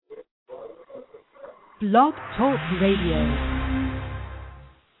Blog Talk Radio.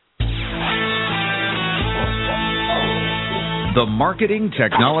 The Marketing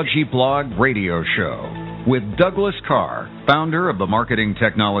Technology Blog Radio Show with Douglas Carr, founder of the Marketing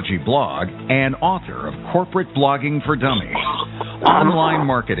Technology Blog and author of Corporate Blogging for Dummies, online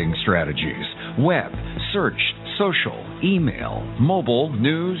marketing strategies, web, search, social, email, mobile,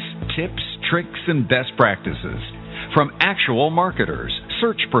 news, tips, tricks, and best practices from actual marketers,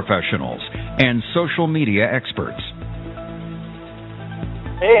 search professionals, and social media experts.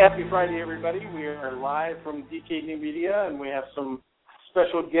 Hey, happy Friday, everybody. We are live from DKD Media, and we have some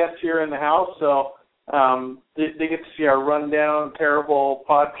special guests here in the house. So they get to see our rundown, terrible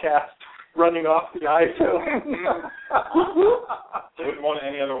podcast running off the iPhone. Wouldn't want it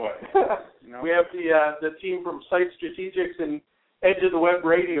any other way. No. We have the team from Site Strategics and Edge of the Web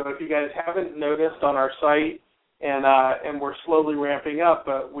Radio. If you guys haven't noticed on our site, and we're slowly ramping up,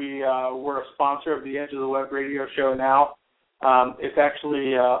 but we're a sponsor of the Edge of the Web Radio show now. It's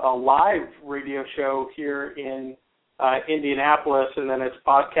actually a live radio show here in Indianapolis, and then it's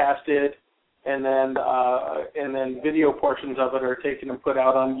podcasted, and then video portions of it are taken and put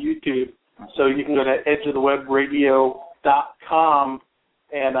out on YouTube. So you can go to edgeofthewebradio.com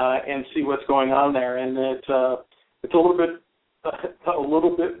and see what's going on there, and it's a little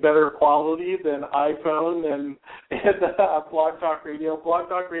bit better quality than iPhone and Blog Talk Radio. Blog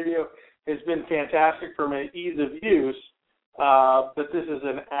Talk Radio has been fantastic from an ease of use. But this is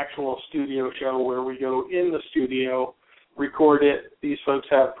an actual studio show where we go in the studio, record it. These folks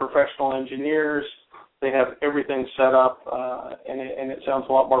have professional engineers. They have everything set up, and it sounds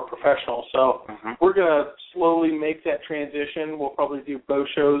a lot more professional. So we're going to slowly make that transition. We'll probably do both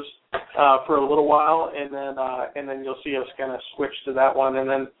shows for a little while, and then you'll see us kind of switch to that one. And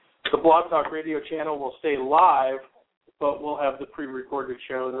then the Blog Talk Radio channel will stay live, but we'll have the pre-recorded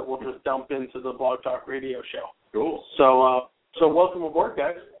show that we'll just dump into the Blog Talk Radio show. Cool. So welcome aboard,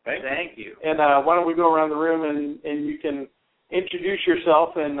 guys. Thank you. And why don't we go around the room and you can introduce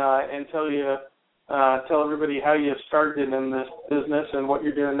yourself and tell everybody how you started in this business and what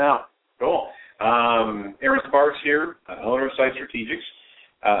you're doing now. Cool. Erin here, owner of Site Strategics.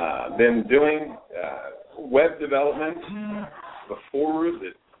 Been doing web development before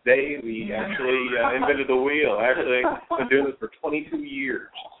the day we actually invented the wheel. Actually, been doing this for 22 years.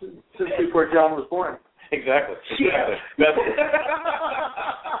 Since before John was born. Exactly. Yeah. That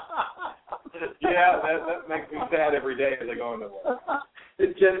makes me sad every day as I go into work.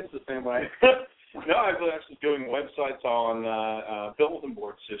 Jen's the same way. No, I've been actually doing websites on bulletin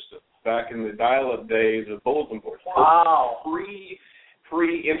board systems back in the dial-up days of bulletin boards. Wow.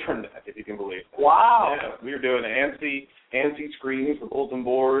 Pre-internet, if you can believe it. Wow. Yeah, we were doing ANSI screens for bulletin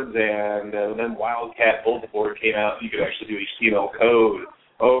boards, and then Wildcat bulletin board came out. You could actually do HTML code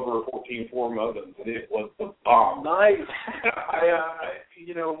over 14.4 modems, and it was the bomb. Nice.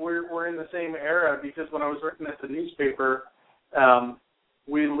 We're in the same era because when I was working at the newspaper,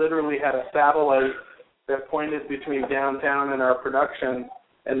 we literally had a satellite that pointed between downtown and our production,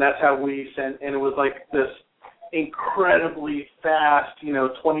 and that's how we sent. And it was like this incredibly fast,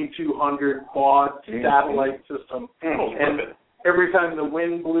 2200 baud satellite system. And every time the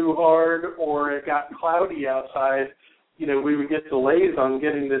wind blew hard or it got cloudy outside, we would get delays on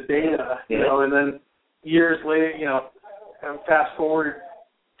getting the data, and then years later, fast forward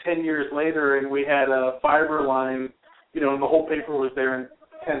 10 years later, and we had a fiber line, and the whole paper was there in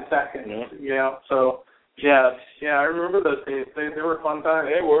 10 seconds, So, I remember those days. They were fun times.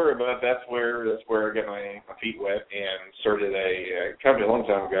 They were, but that's where I got my feet wet and started a company a long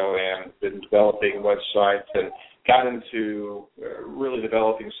time ago and been developing websites and got into really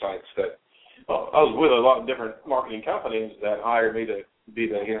developing sites that I was with a lot of different marketing companies that hired me to be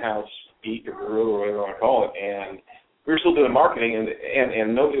the in-house geek or guru or whatever you want to call it, and we were still doing marketing,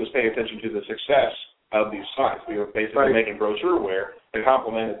 and nobody was paying attention to the success of these sites. We were basically making brochureware that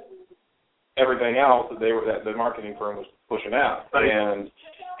complemented everything else that the marketing firm was pushing out. Right. And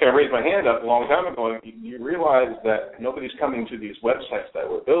kind of raised my hand up a long time ago, and you realize that nobody's coming to these websites that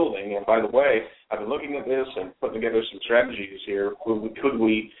we're building. And by the way, I've been looking at this and putting together some strategies here. Could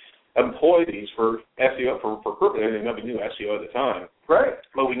we employ these for SEO, for purpose? Nobody knew SEO at the time. Right.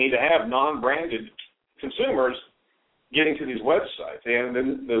 But we need to have non-branded consumers getting to these websites. And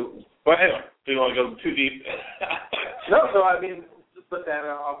then but anyway, we don't want to go too deep. But that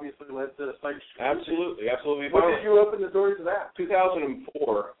obviously led to Site Strategics. Absolutely. When did you open the door to that? 2004,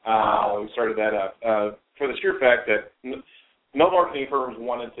 we started that up for the sheer fact that no marketing firms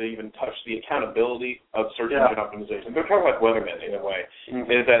wanted to even touch the accountability of search engine optimization. They're kind of like weathermen in a way,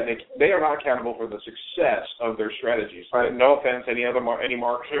 is that they are not accountable for the success of their strategies. Right. No offense, any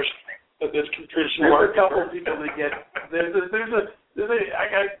marketers, This traditional There's a couple people that get there's a I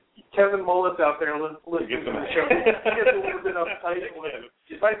got Kevin Mullis out there listening to the show. He gets a little bit uptight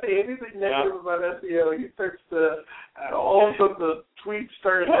if I say anything negative about SEO, he starts to all of a sudden the tweets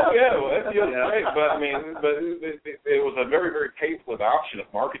start. Oh yeah, well, SEO is great, but I mean, it was a very, very painful adoption of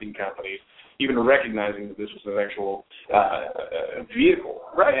marketing companies, even recognizing that this was an actual vehicle.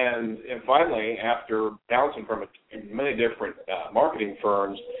 Right. And finally, after bouncing from many different marketing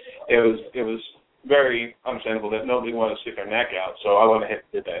firms, it was very understandable that nobody wanted to stick their neck out. So I went ahead and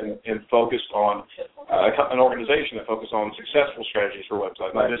did that and focused on an organization that focused on successful strategies for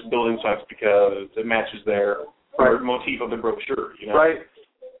websites, not just building sites because it matches their motif of the brochure. You know? Right.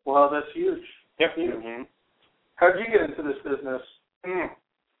 Well, that's huge. Yep. Mm-hmm. How did you get into this business?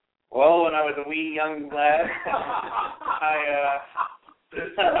 Well, when I was a wee young lad, I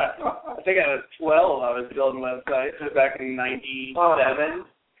think I was 12. I was building websites back in '97.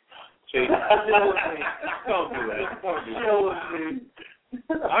 See, don't do that.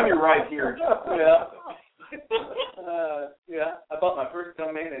 I'm your right here. Yeah. I bought my first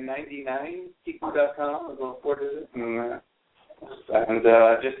domain in '99. Kiku.com. I was on 4 digits. And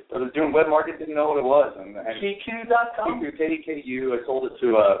I was doing web marketing, didn't know what it was. And Kiku.com? KDKU. I sold it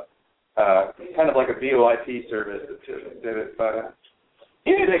to a kind of like a VoIP service that did it. But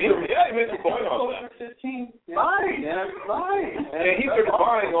he made some coin on that. 15. Nice. Yeah, nice. And he started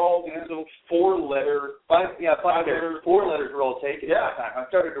buying all these little 4-letter. 5 letters. 4 letters were all taken. Yeah. I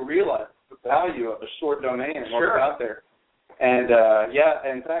started to realize the value of a short domain and what was out there. And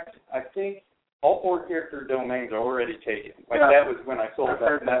in fact, I think all 4-character domains are already taken. That was when I sold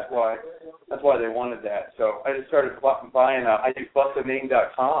that. And that's why they wanted that. So I just started buying. I used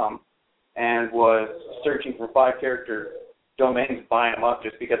bustdomain.com and was searching for 5-character domains, buying them up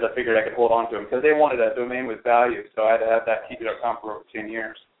just because I figured I could hold on to them because they wanted a domain with value. So I had to have that Kiku.com for over 10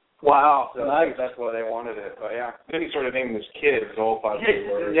 years. Wow, so nice. That's why they wanted it. But yeah. Then he started naming his kids all 5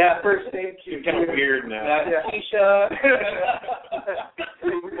 words. Yeah, first name Q. It's kind of weird now. Keisha.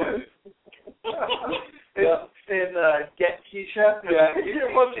 And Get Keisha. Yeah.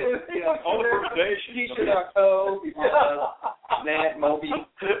 All the pronunciation. Keisha.co. Nat, Moby.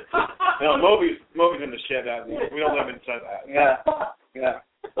 No, Moby's in the shed out there. We don't live inside that. Yeah.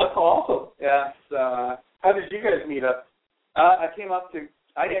 That's awesome. Yeah. So, how did you guys meet up? I came up to.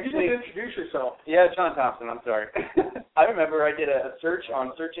 You didn't introduce yourself. Yeah, John Thompson. I'm sorry. I remember I did a search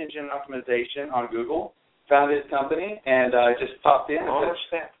on search engine optimization on Google. Found his company and just popped in.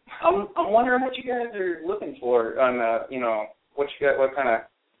 I'm wondering what you guys are looking for on what kind of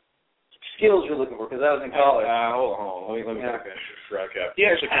skills you're looking for because I was in college. Hold on. Let me back up. He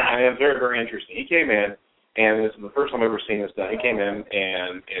actually came in very, very interesting. He came in, and this is the first time I've ever seen this done. He came in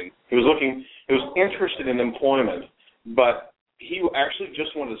and he was interested in employment, but he actually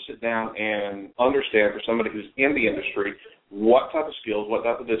just wanted to sit down and understand for somebody who's in the industry what type of skills, what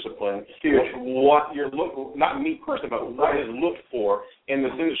type of discipline, what you're looking, not me personally, but what is looked for in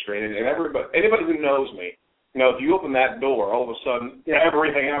this industry. And anybody who knows me, if you open that door, all of a sudden,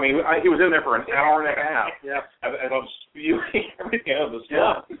 everything, he was in there for an hour and a half. Yeah. And I was spewing everything out of the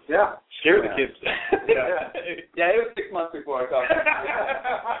stuff. Yeah. Scared the kids. Yeah, it was 6 months before I got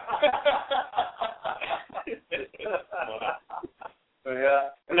But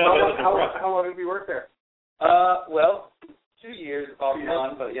yeah. How long did we work there? Well, 2 years off and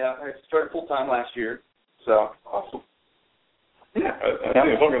on, but yeah, I started full time last year. So awesome. Yeah, I think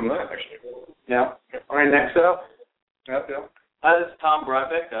it's longer than that actually. Yeah. All right, next up. This is Tom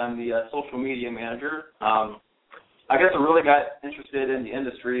Breivik. I'm the social media manager. I guess I really got interested in the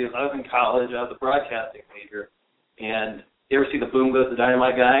industry. I was in college. I was a broadcasting major. And you ever see the Boom Goes the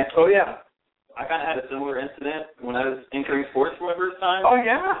Dynamite guy? Oh, yeah. I kind of had a similar incident when I was anchoring sports for my first time. Oh,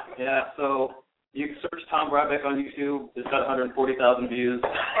 yeah? Yeah, so you can search Tom Breivik on YouTube. It's got 140,000 views.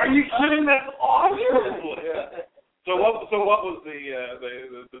 Are you kidding? That's awesome. Yeah. So what was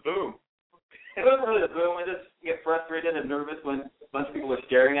the boom? It wasn't really a boom. I just get frustrated and nervous when a bunch of people are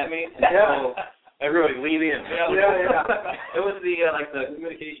staring at me. Yeah. So everybody lean in. Yeah. It was the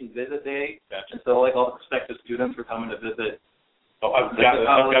communications visit day. Gotcha. And so all the prospective students were coming to visit. Oh, I've got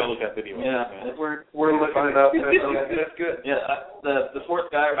to look at that video. Yeah. We're looking it up. That's good. Yeah. The fourth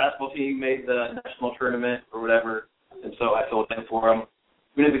guy, our basketball team, made the national tournament or whatever, and so I filled in for him.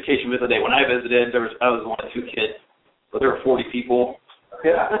 Communication visit day. When I visited, I was one of 2 kids, but there were 40 people.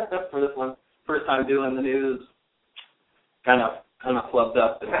 Yeah. For this one, first time doing the news. Kind of flubbed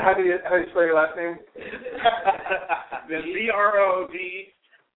up. How do you spell your last name? BRODBECK.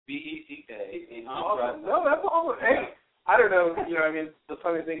 Awesome. No, that's awesome. Hey, I don't know. The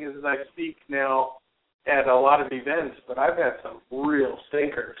funny thing is I speak now at a lot of events, but I've had some real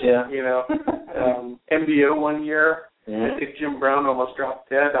stinkers. Yeah. You know, MBO one year, I think Jim Brown almost dropped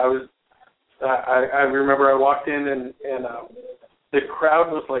dead. I remember I walked in and the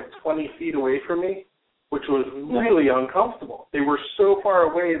crowd was like 20 feet away from me, which was really uncomfortable. They were so far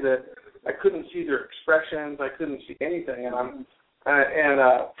away that I couldn't see their expressions. I couldn't see anything, and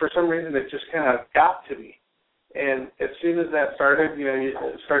for some reason it just kind of got to me. And as soon as that started, you know, you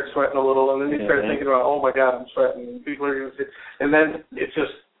start sweating a little, and then you start thinking about, oh my God, I'm sweating, and people are going to see, and then it's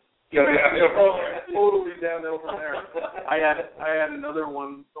just, you know, totally downhill from there. I had another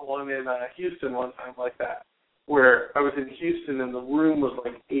one in Houston one time like that, where I was in Houston and the room was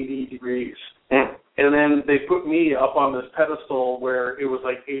like 80 degrees. And then they put me up on this pedestal where it was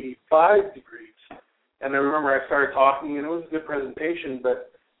like 85 degrees. And I remember I started talking, and it was a good presentation,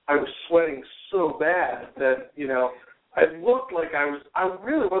 but I was sweating so bad that, you know, I looked like I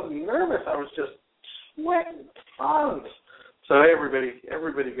really wasn't nervous. I was just sweating tons. So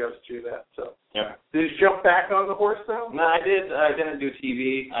everybody goes through that. So yeah. Did you jump back on the horse though? No, I did. I didn't do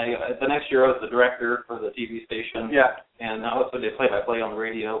TV. The next year I was the director for the TV station. Yeah. And I also did play-by-play on the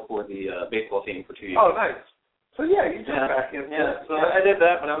radio for the baseball team for 2 years. Oh, nice. So yeah, you jumped back in. Yeah. So I did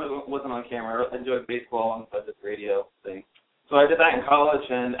that, but I wasn't on camera. I enjoyed baseball and I did the radio thing. So I did that in college,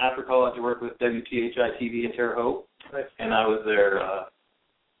 and after college I worked with WTHI TV in Terre Haute. Nice. And I was their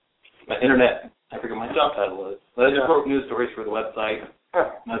my internet. I forget what my job title was. But I just wrote news stories for the website.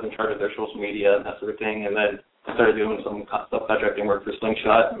 I was in charge of their social media and that sort of thing. And then I started doing some subcontracting work for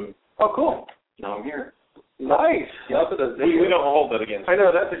Slingshot. And oh, cool. Now I'm here. Nice. He also does we don't hold that against I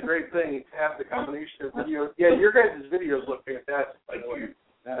know, that's a great thing to have the combination of video. Yeah, your guys' videos look fantastic. Thank you.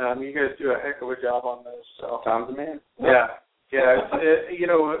 You guys do a heck of a job on those. So. Tom's the man. Yeah. You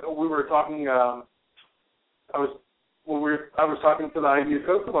know, we were talking. I was talking to the IU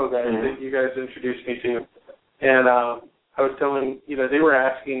Kokomo guys that you guys introduced me to, and I was telling, you know, they were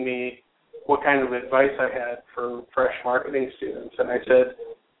asking me what kind of advice I had for fresh marketing students, and I said,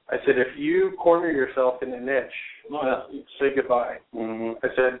 if you corner yourself in a niche, say goodbye. Mm-hmm. I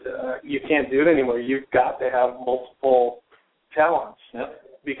said, you can't do it anymore. You've got to have multiple talents,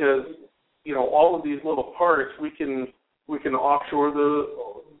 because, you know, all of these little parts we can offshore those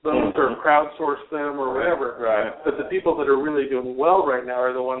or crowdsource them or whatever. Right. But the people that are really doing well right now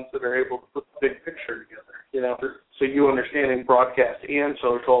are the ones that are able to put the big picture together. You know, so you understanding broadcast and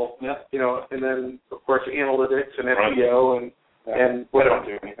social. You know, and then of course analytics and SEO and I don't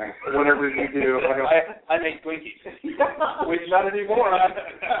do anything. Whatever you do. I make Twinkies. Which not anymore.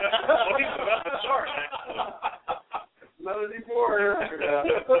 Not anymore.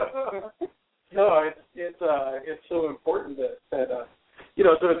 No, it's so important that you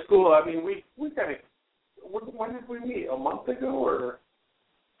know. So it's cool. I mean, we kind of. When did we meet? A month ago or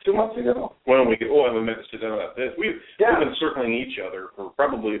 2 months ago? When we haven't met to sit down about this. We've been circling each other for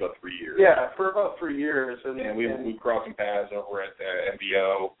probably about 3 years. Yeah, for about 3 years, and we crossing paths over at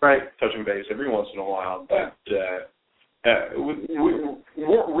MBO, right? Touching base every once in a while, but we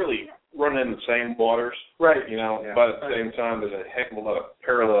weren't really running in the same waters, right? You know, but at the same time, there's a heck of a lot of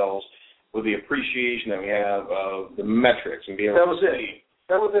parallels with the appreciation that we have of the metrics and being able to see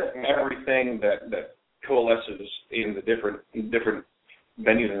everything that coalesces in the different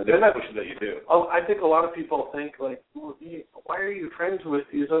venues and the different pushes that you do. Oh, I think a lot of people think, like, why are you friends with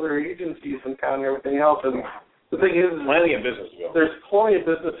these other agencies in town and everything else? And the thing is, plenty of business to go. There's plenty of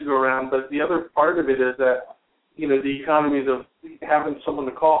business to go around, but the other part of it is that, you know, the economies of having someone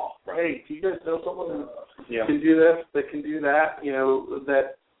to call. Hey, do you guys know someone who can do this, that can do that? You know,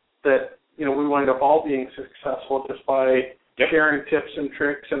 that you know, we wind up all being successful just by sharing tips and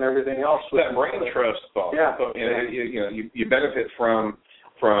tricks and everything else. That brain trust thought. Yeah. You know, you benefit from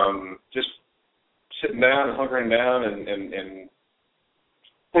just sitting down and hunkering down and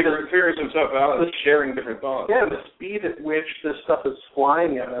figuring some stuff out and sharing different thoughts. Yeah, the speed at which this stuff is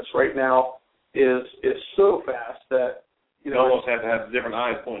flying at us right now is so fast that you almost have to have different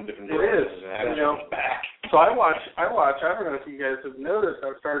eyes pointing different directions. It is. You know, back. So I watch. I don't know if you guys have noticed.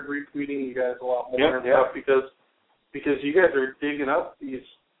 I've started retweeting you guys a lot more and stuff because you guys are digging up these,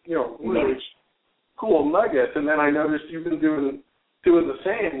 you know, really cool nuggets. And then I noticed you've been doing the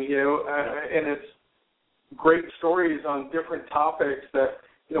same, you know, and it's great stories on different topics that,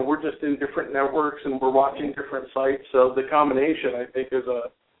 you know, we're just in different networks and we're watching different sites. So the combination, I think, is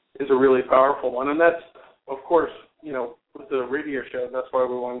a really powerful one. And that's, of course, you know, with the radio show, that's why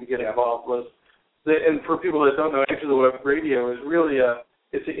we wanted to get involved and for people that don't know, actually the web radio is really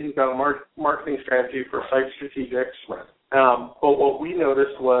it's an inbound marketing strategy for site strategics. Right. But what we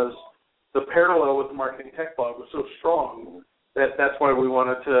noticed was the parallel with the marketing tech blog was so strong that's why we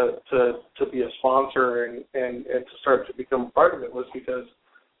wanted to be a sponsor and to start to become part of it, was because,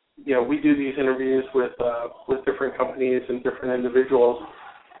 you know, we do these interviews with different companies and different individuals.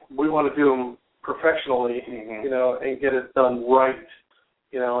 We want to do them professionally, you know, and get it done right,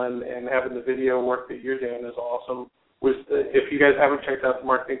 you know, and having the video work that you're doing is awesome. If you guys haven't checked out the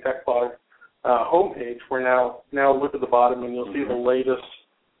Marketing Tech Blog homepage, we're now look at the bottom and you'll see the latest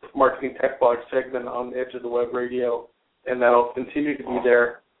Marketing Tech Blog segment on the Edge of the Web Radio, and that'll continue to be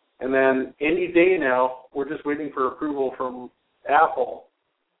there. And then any day now, we're just waiting for approval from Apple.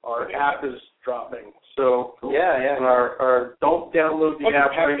 Our app is dropping. So our don't download the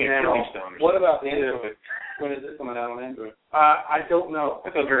app right now. What about the Android? When is it coming out on Android? I don't know.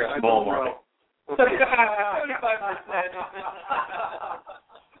 That's a very small market. 75%.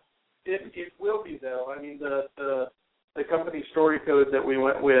 It will be, though. I mean, the company story code that we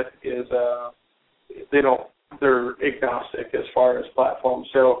went with is they're agnostic as far as platforms.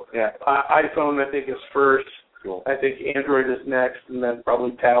 So iPhone, I think, is first. Cool. I think Android is next, and then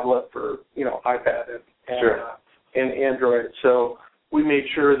probably tablet for, you know, iPad and Android. So we made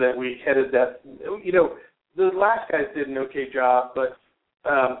sure that we headed that. You know, the last guys did an okay job, but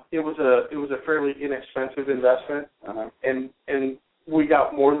it was a fairly inexpensive investment, and we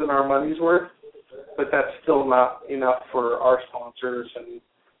got more than our money's worth. But that's still not enough for our sponsors and,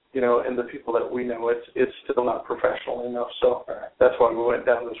 you know, and the people that we know. It's still not professional enough. So that's why we went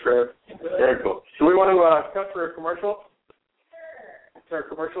down this road. Very cool. Do we want to cut for a commercial? Is our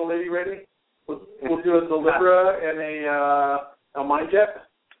commercial lady ready? We'll do a Delibra and a MindJet.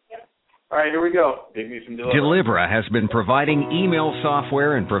 Yep. All right, here we go. Give me some Delibra has been providing email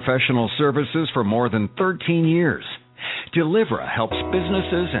software and professional services for more than 13 years. Delibra helps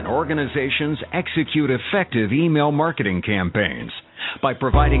businesses and organizations execute effective email marketing campaigns by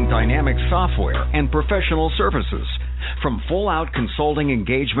providing dynamic software and professional services, from full-out consulting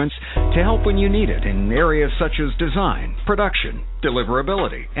engagements to help when you need it in areas such as design, production,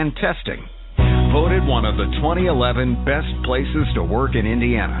 deliverability, and testing. Voted one of the 2011 best places to work in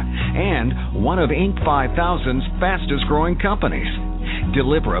Indiana and one of Inc. 5000's fastest-growing companies.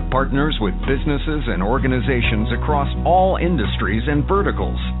 Delibra partners with businesses and organizations across all industries and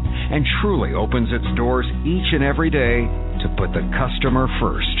verticals and truly opens its doors each and every day to put the customer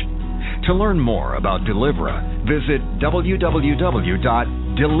first. To learn more about Delibra, visit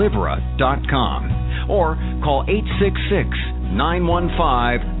www.delibra.com or call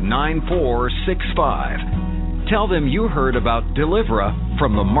 866-915-9465. Tell them you heard about Delibra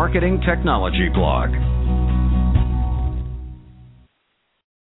from the Marketing Technology Blog.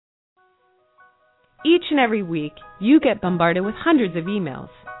 Each and every week, you get bombarded with hundreds of emails,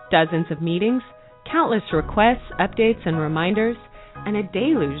 dozens of meetings, countless requests, updates, and reminders, and a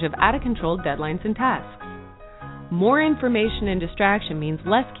deluge of out-of-control deadlines and tasks. More information and distraction means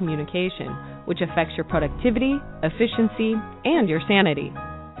less communication, which affects your productivity, efficiency, and your sanity.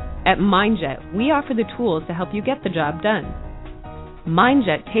 At MindJet, we offer the tools to help you get the job done.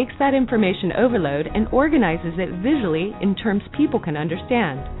 MindJet takes that information overload and organizes it visually in terms people can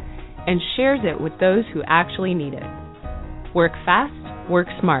understand, and shares it with those who actually need it. Work fast, work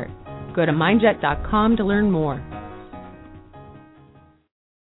smart. Go to mindjet.com to learn more.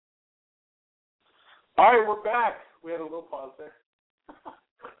 All right, we're back. We had a little pause there.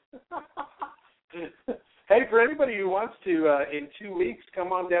 Hey, for anybody who wants to, in 2 weeks,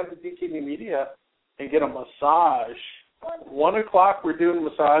 come on down to DKB Media and get a massage. 1 o'clock, we're doing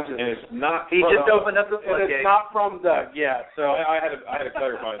massages. And it's not. He just opened up the floodgate. It's not from Doug. Yeah. So I had to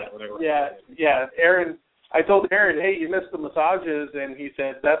clarify that whenever. Yeah. Erin, I told Erin, hey, you missed the massages, and he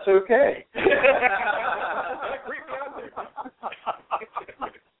said, that's okay.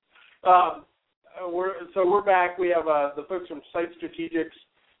 We're back. We have the folks from Site Strategics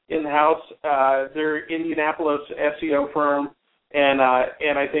in the house. They're Indianapolis SEO firm, and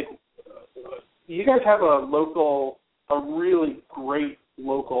I think you guys have a really great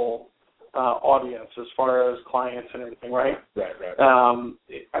local audience as far as clients and everything, right? Right.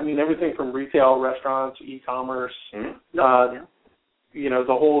 I mean, everything from retail, restaurants, e-commerce, you know,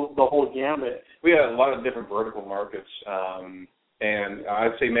 the whole gamut. We have a lot of different vertical markets, and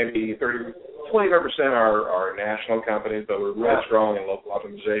I'd say maybe 25% are national companies, but we're really strong in local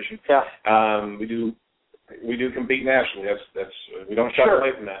optimization. Yeah. We do compete nationally. That's we don't shy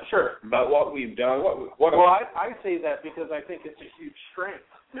away from that. Sure. But what we've done, I say that because I think it's a huge strength.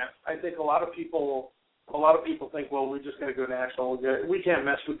 Yeah. I think a lot of people think, well, we're just going to go national. We can't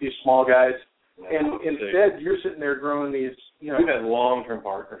mess with these small guys. And instead, you're sitting there growing these. You know, we've had long-term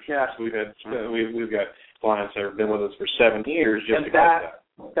partnerships. Yeah. We've got clients that have been with us for 7 years.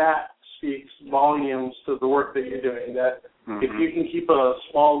 That speaks volumes to the work that you're doing. That If you can keep a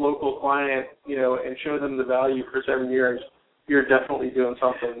small local client, and show them the value for 7 years, you're definitely doing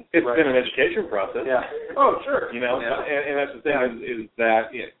something. It's right. been an education process. Yeah. Oh, sure. And that's the thing is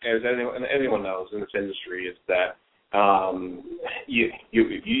that, as anyone knows in this industry, is that you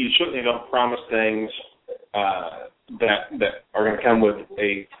certainly don't promise things that are going to come with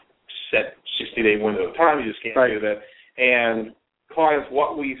a set 60-day window of time. You just can't do that. And clients,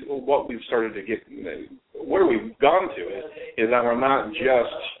 what we've started to get, where we've gone to is that we're not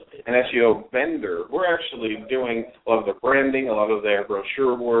just an SEO vendor. We're actually doing a lot of their branding, a lot of their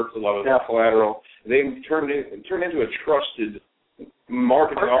brochure work, a lot of their collateral. They've turned into a trusted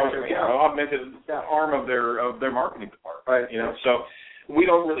marketing augmented arm of their marketing department. Right. So we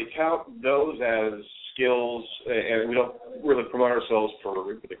don't really count those as skills, and we don't really promote ourselves for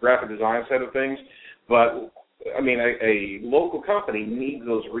the graphic design side of things, but I mean, a local company needs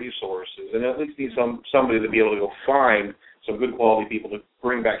those resources, and at least needs somebody to be able to go find some good quality people to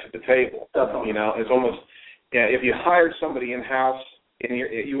bring back to the table. Definitely. It's almost, if you hired somebody in-house,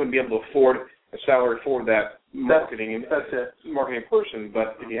 you wouldn't be able to afford a salary for that marketing person,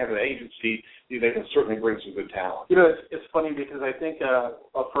 but if you have an agency, they can certainly bring some good talent. It's funny because I think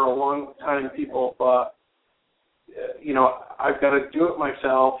for a long time people thought, I've got to do it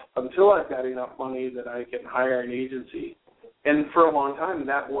myself until I've got enough money that I can hire an agency. And for a long time,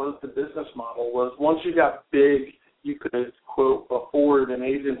 that was the business model, was once you got big, you could, quote, afford an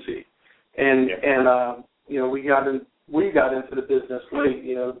agency. And we got into the business late,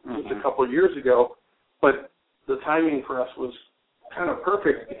 just a couple of years ago, but the timing for us was kind of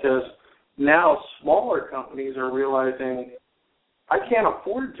perfect because now smaller companies are realizing I can't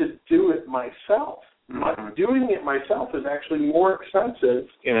afford to do it myself. Doing it myself is actually more expensive.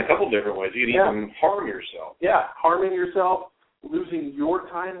 In a couple different ways. You can even harm yourself. Yeah, harming yourself, losing your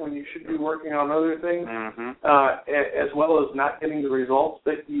time when you should be working on other things, as well as not getting the results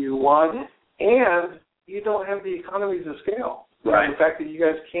that you want, and you don't have the economies of scale. Right. The fact that you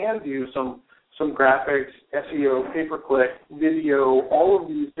guys can do some graphics, SEO, pay-per-click, video, all of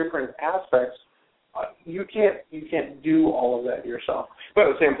these different aspects, you can't do all of that yourself. But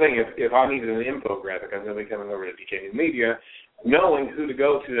the same thing, if I needed an infographic, I'm going to be coming over to DK Media, knowing who to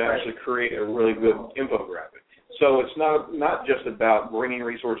go to actually create a really good infographic. So it's not just about bringing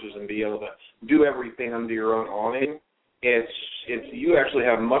resources and be able to do everything under your own awning. It's you actually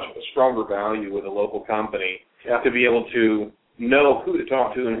have much of a stronger value with a local company to be able to know who to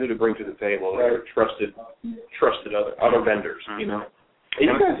talk to and who to bring to the table. They're trusted other vendors. You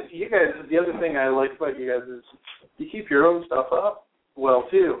guys, the other thing I like about you guys is you keep your own stuff up well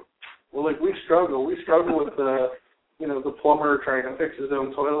too. Well, like we struggle with the plumber trying to fix his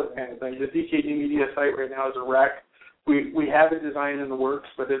own toilet kind of thing. The DKD Media site right now is a wreck. We have a design in the works,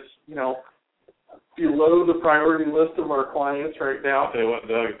 but it's below the priority list of our clients right now. I'll tell you what,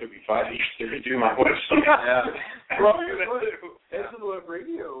 Doug, it took me 5 years to do my website. Well, SNWeb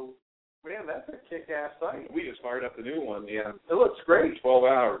Radio. Man, that's a kick-ass site. We just fired up the new one. Yeah, it looks great. 12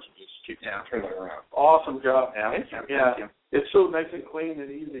 hours, just keep turning it around. Awesome job. Thank you. It's so nice and clean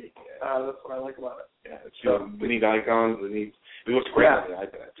and easy. That's what I like about it. Yeah, it's we need icons. It looks great on the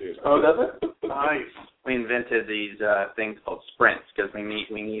iPad too. Oh, does it? Nice. We invented these things called sprints because we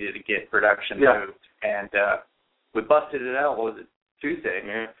needed to get production moved, and we busted it out. What was it, Tuesday?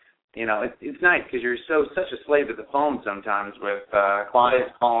 Yeah. It's nice because you're such a slave to the phone sometimes with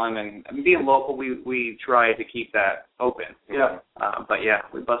clients calling and being local. We try to keep that open. Yeah. But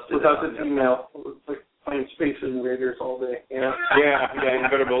we busted without it out. the email. It's like playing Space Invaders all day. Yeah, you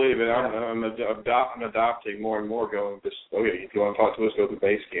better believe it. I'm adopting more and more. Going this. Oh yeah, if you want to talk to us, go to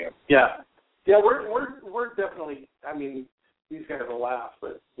Basecamp. Yeah. We're definitely. I mean, these guys will laugh,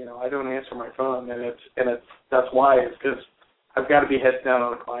 but I don't answer my phone, and that's why. It's because I've got to be heads down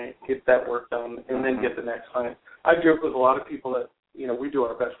on a client, get that work done, and then get the next client. I joke with a lot of people that we do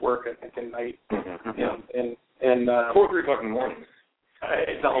our best work at night, and 4-3 o'clock in the morning.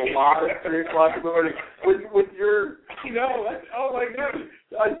 It's a lot at 3 o'clock in the morning. With your, oh my God,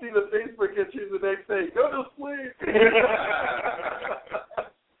 I see the Facebook hit you the next day. Go to sleep.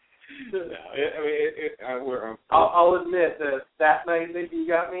 I'll admit that night that you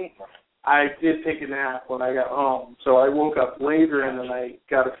got me, I did take a nap when I got home, so I woke up later in the night,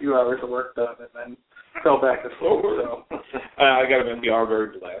 got a few hours of work done, and then fell back to sleep. So I got to admit, we are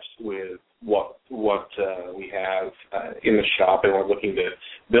very blessed with what we have in the shop, and we're looking to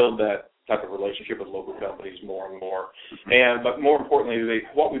build that type of relationship with local companies more and more. But more importantly,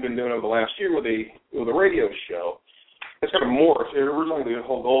 what we've been doing over the last year with the radio show, it's kind of morphed. Originally, the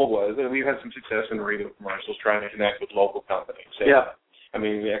whole goal was, and we've had some success in radio commercials trying to connect with local companies. And, I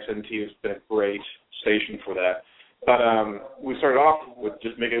mean, the XNT has been a great station for that. But we started off with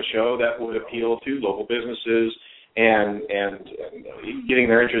just making a show that would appeal to local businesses and getting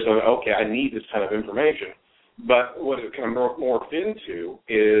their interest of, okay, I need this kind of information. But what it kind of morphed into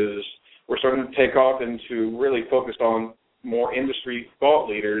is we're starting to take off into really focused on more industry thought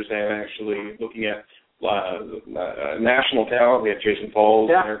leaders and actually looking at national talent. We had Jason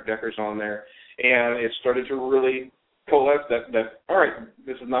Pauls and Eric Decker's on there. And it started to really coalesce that all right,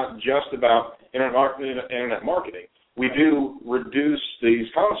 this is not just about internet marketing. We do reduce these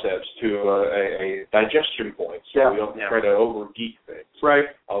concepts to a digestion point, so we don't try to over-geek things. Right.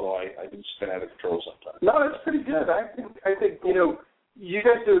 Although I do spin out of control sometimes. No, that's pretty good. I think you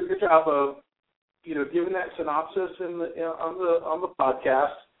guys do a good job of giving that synopsis on the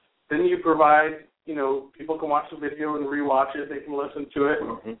podcast. Then you provide people can watch the video and rewatch it. They can listen to it,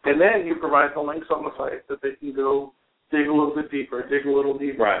 and then you provide the links on the site that they can go dig a little bit deeper,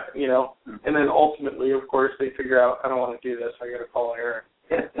 right. And then ultimately, of course, they figure out, I don't want to do this, I got to call Erin,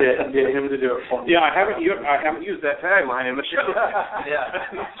 get him to do it for me. Yeah, I haven't used that tagline in the show.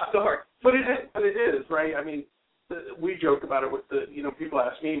 Sorry, but it is right. I mean, we joke about it with people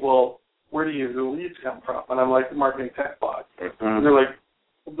ask me, well, where do your leads come from? And I'm like, the marketing tech blog. And they're like,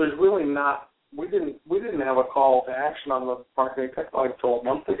 well, there's really not. We didn't have a call to action on the marketing tech blog until a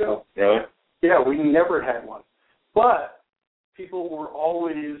month ago. Really? Yeah, we never had one. But people were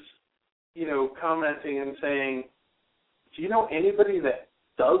always, commenting and saying, do you know anybody that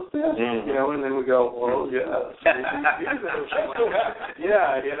does this? And then we go, well, yeah.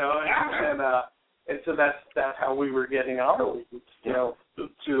 And so that's how we were getting our leads, to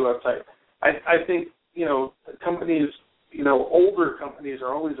the website. I think, companies, older companies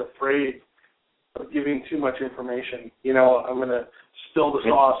are always afraid of giving too much information. I'm going to spill the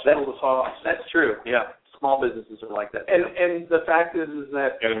sauce. That's true, yeah. Small businesses are like that. And the fact is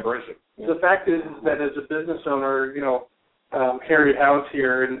that gotta embrace it. The fact is that as a business owner, Harry Howe's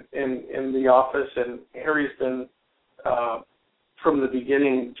here in the office, and Harry's been from the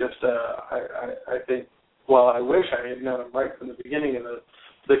beginning. I think. Well, I wish I had known him right from the beginning of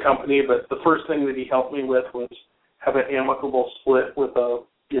the company. But the first thing that he helped me with was have an amicable split with a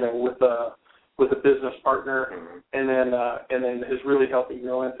business partner, and then has really helped me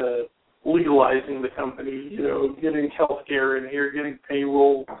grow into legalizing the company, getting healthcare in here, getting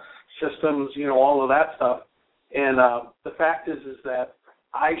payroll systems, all of that stuff. And the fact is that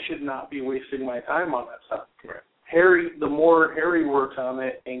I should not be wasting my time on that stuff. Right. The more Harry works on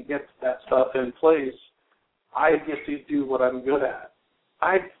it and gets that stuff in place, I get to do what I'm good at.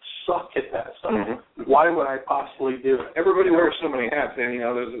 I suck at that stuff. Why would I possibly do it? Everybody wears so many hats, and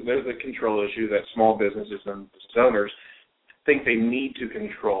there's a control issue that small businesses and business owners think they need to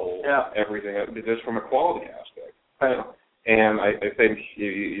control everything, just from a quality aspect. Right. And I think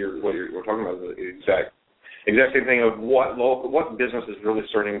what you're talking about is the exact same thing of what business is really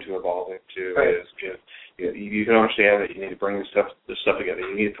starting to evolve into. Right. Is you can understand that you need to bring this stuff together.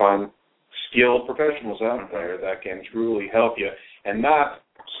 You need to find skilled professionals out there that can truly help you and not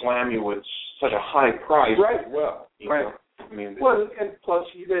slam you with such a high price as well. Right. And plus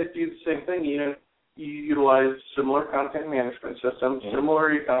you guys do the same thing. You utilize similar content management systems,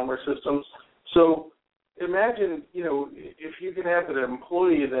 similar e-commerce systems. So imagine, if you could have an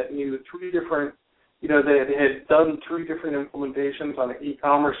employee that knew three different, that had done three different implementations on an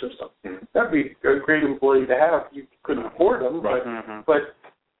e-commerce system. That'd be a great employee to have. You couldn't afford them, but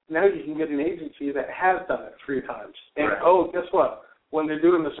now you can get an agency that has done it 3 times. And, guess what? When they're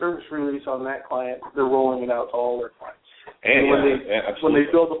doing the service release on that client, they're rolling it out to all their clients. And when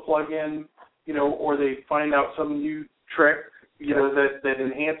they build a plugin, or they find out some new trick, that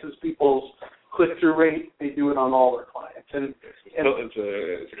enhances people's click-through rate, they do it on all their clients. And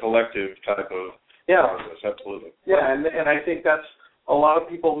it's a collective type of process, absolutely. Yeah, and I think that's a lot of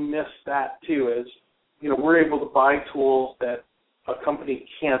people miss that too. Is we're able to buy tools that a company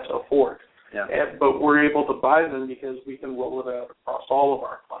can't afford, but we're able to buy them because we can roll it out across all of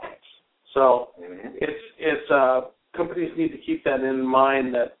our clients. So it's companies need to keep that in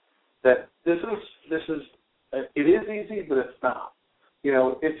mind that this is it is easy, but it's not.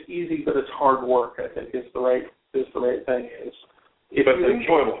 It's easy, but it's hard work. I think is the right thing. But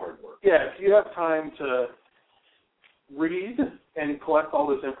enjoyable hard work. Yeah, if you have time to read and collect all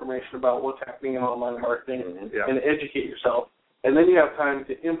this information about what's happening in online marketing and educate yourself, and then you have time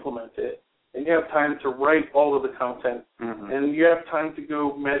to implement it, and you have time to write all of the content, and you have time to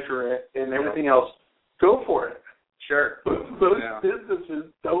go measure it and everything else, go for it. Sure. Those businesses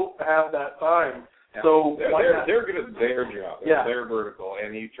don't have that time. Yeah. So they're good at their job, their vertical,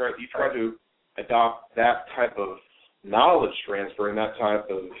 and you try to adopt that type of knowledge transfer and that type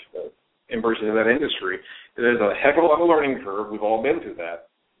of embracing that industry. There's a heck of a lot of learning curve. We've all been through that.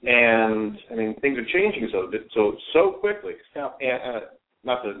 And, I mean, things are changing so quickly. Yeah. And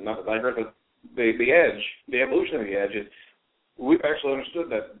not to digress, but the evolution of the edge is we've actually understood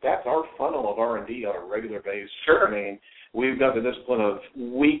that that's our funnel of R&D on a regular basis. Sure. I mean, we've got the discipline of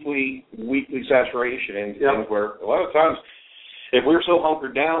weekly saturation in things where a lot of times if we're so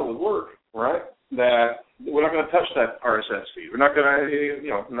hunkered down with work, right, that we're not going to touch that RSS feed. We're not going to,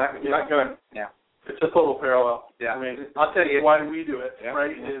 not going to. Yeah. It's a total parallel. Yeah. I mean, I'll tell you why we do it, yeah.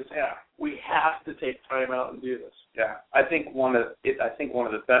 right? Is we have to take time out and do this. Yeah, I think one of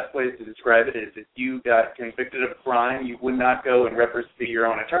the best ways to describe it is if you got convicted of a crime, you would not go and be your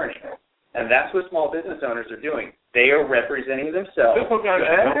own attorney, and that's what small business owners are doing. They are representing themselves to a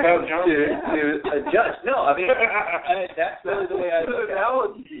judge. No, I mean that's really the way I look at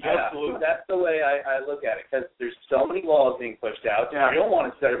it. Absolutely, that's the way I look at it because there's so many laws being pushed out. Yeah. You don't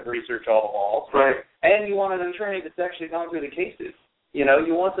want to set up research all the laws, Right. and you want an attorney that's actually gone through the cases. You know,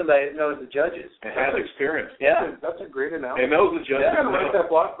 you want somebody that knows the judges. and has experience. Yeah. That's a great analogy. And knows the judges. You got to write that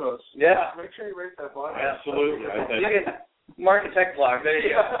blog post. Yeah. Make sure you write that blog post. Absolutely. Market blog. There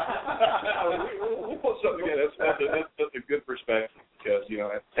you go. We'll put something in. That's a good perspective because, at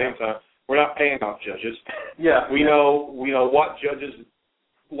the same time, we're not paying off judges. Yeah. We know what judges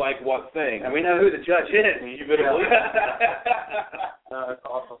like what thing. And we know who the judge is. You better believe it. That's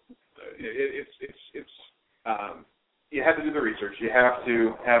awesome. It's you have to do the research. You have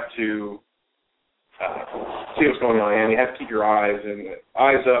to see what's going on, and you have to keep your eyes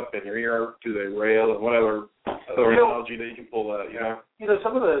up and your ear to the rail and whatever other analogy that you can pull out.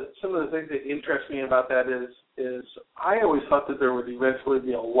 Some of the things that interest me about that is I always thought that there would eventually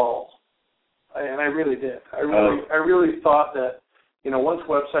be a lull, and I really did. I really thought that once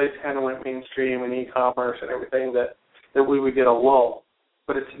websites kind of went mainstream and e-commerce and everything that we would get a lull.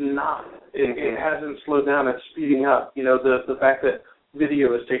 But it's not. It hasn't slowed down. It's speeding up. The fact that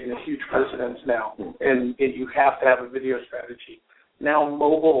video is taking a huge precedence now, and you have to have a video strategy. Now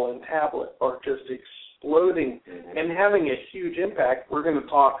mobile and tablet are just exploding and having a huge impact. We're going to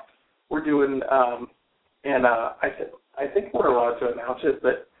talk. We're doing, and I think we're allowed to announce it,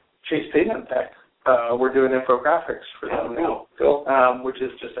 but Chase Payment Tech, we're doing infographics for them now, which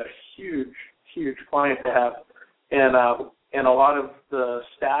is just a huge client to have, and a lot of the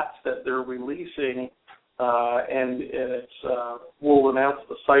stats that they're releasing, and we'll announce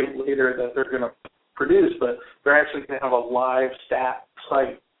the site later that they're going to produce, but they're actually going to have a live stat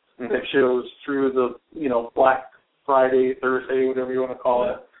site that shows through the, Black Friday, Thursday, whatever you want to call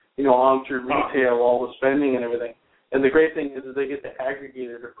it, on through retail, all the spending and everything. And the great thing is that they get to aggregate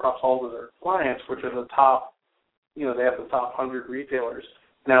it across all of their clients, which are the top, they have the top 100 retailers.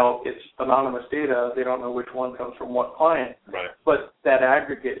 Now, it's anonymous data. They don't know which one comes from what client. Right. But that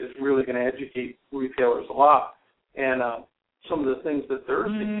aggregate is really going to educate retailers a lot. And some of the things that they're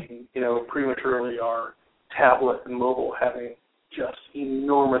seeing, prematurely are tablet and mobile having just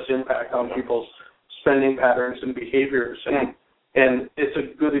enormous impact on people's spending patterns and behaviors. And it's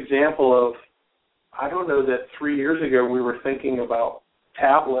a good example of, I don't know that 3 years ago we were thinking about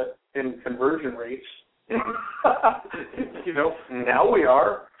tablet and conversion rates. Now we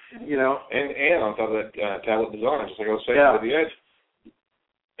are, And on top of that, tablet design, just like I was saying with the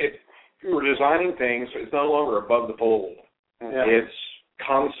Edge, we're designing things, so it's no longer above the fold. Yeah. It's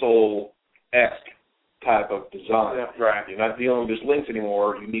console-esque type of design. Yeah. Right. You're not dealing with just links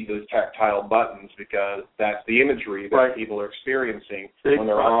anymore. You need those tactile buttons because that's the imagery that people are experiencing when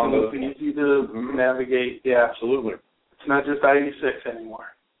they're on the... It's easy to navigate. Yeah, absolutely. It's not just IE6 anymore.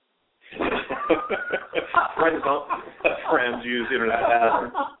 Friends use internet.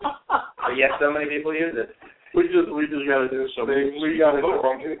 Yet so many people use it. We just got to do something. We got a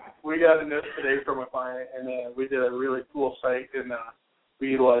note today from a client, and we did a really cool site, and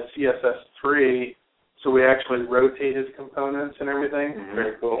we utilized CSS3, so we actually rotated components and everything.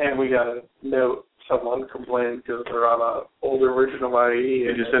 Very cool. And we got a note. Someone complained because they're on an older version of IE.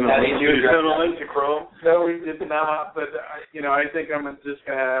 Did you send a link to Chrome? No, we did not. But I think I'm just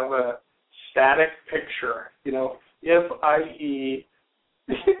gonna have a static picture. If IE,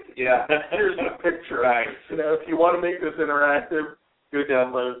 here's the picture. Right. If you want to make this interactive, go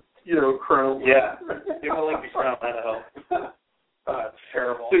download, Chrome. Yeah. Give a link to Chrome. That'll help. It's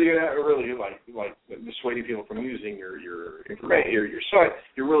terrible. So you're not really like dissuading people from using your information, your site.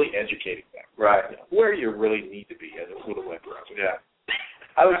 You're really educating them, right? Where you really need to be as a web browser. Yeah.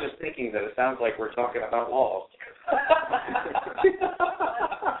 I was just thinking that it sounds like we're talking about laws.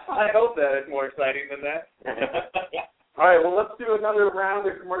 I hope that it's more exciting than that. All right. Well, let's do another round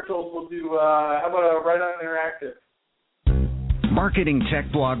of commercials. We'll do how about a Right On Interactive? Marketing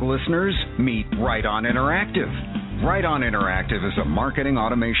Tech Blog listeners, meet Right On Interactive. Right On Interactive is a marketing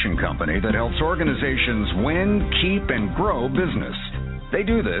automation company that helps organizations win, keep, and grow business. They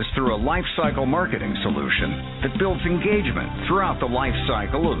do this through a lifecycle marketing solution that builds engagement throughout the life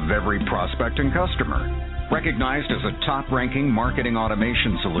cycle of every prospect and customer. Recognized as a top-ranking marketing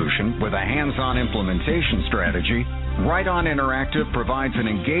automation solution with a hands-on implementation strategy, Right On Interactive provides an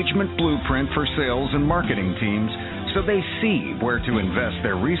engagement blueprint for sales and marketing teams so they see where to invest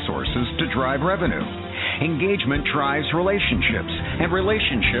their resources to drive revenue. Engagement drives relationships, and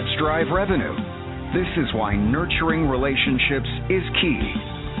relationships drive revenue. This is why nurturing relationships is key.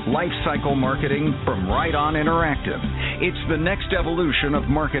 Lifecycle marketing from Right On Interactive. It's the next evolution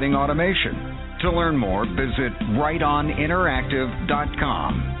of marketing automation. To learn more, visit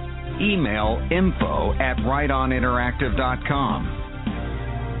rightoninteractive.com. Email info@rightoninteractive.com.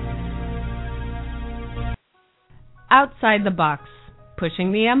 Outside the box,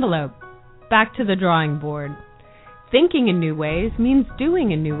 pushing the envelope, back to the drawing board. Thinking in new ways means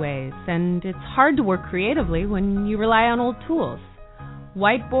doing in new ways, and it's hard to work creatively when you rely on old tools.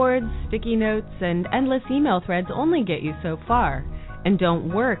 Whiteboards, sticky notes, and endless email threads only get you so far, and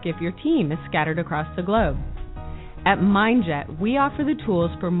don't work if your team is scattered across the globe. At MindJet, we offer the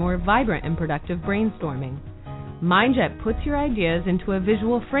tools for more vibrant and productive brainstorming. MindJet puts your ideas into a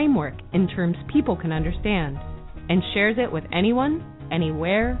visual framework in terms people can understand, and shares it with anyone,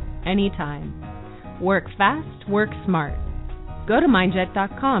 anywhere, anytime. Work fast, work smart. Go to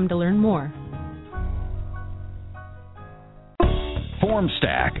mindjet.com to learn more.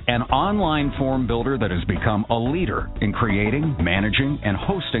 FormStack, an online form builder that has become a leader in creating, managing, and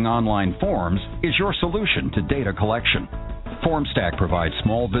hosting online forms, is your solution to data collection. FormStack provides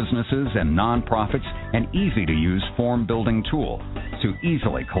small businesses and nonprofits an easy-to-use form building tool to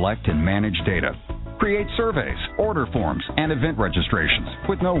easily collect and manage data. Create surveys, order forms, and event registrations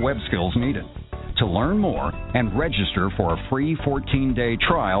with no web skills needed. To learn more and register for a free 14-day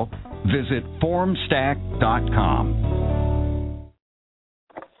trial, visit formstack.com.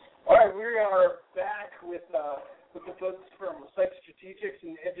 All right, we are back with the folks from Site Strategics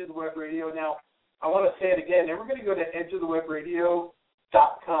and Edge of the Web Radio. Now, I want to say it again. Everybody go to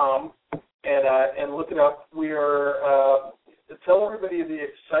edgeofthewebradio.com and look it up. We are tell everybody the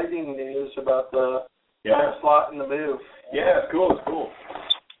exciting news about the slot and the move. Yeah, it's cool.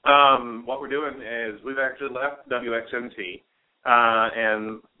 What we're doing is we've actually left WXNT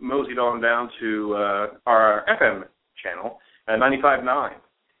and moseyed on down to our FM channel at 95.9.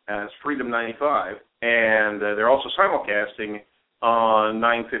 It's Freedom 95, and they're also simulcasting on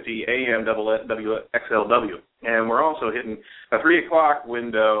 950 AM WXLW. And we're also hitting a 3 o'clock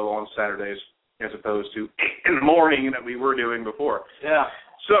window on Saturdays as opposed to in the morning that we were doing before. Yeah.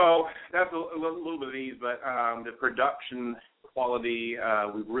 So that's a little bit of ease, but the production quality,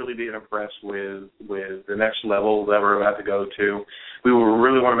 we've really been impressed with the next level that we're about to go to. We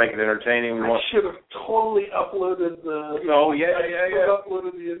really want to make it entertaining. I should have totally uploaded the... Oh, yeah.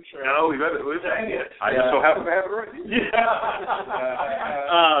 Uploaded the intro. No, we've got it. I just so happen to have it right. Yeah.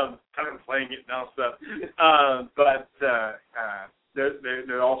 I've been playing it now, stuff. But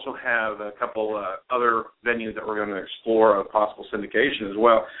they also have a couple other venues that we're going to explore of possible syndication as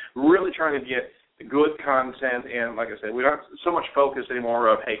well. We're really trying to get good content, and like I said, we don't so much focus anymore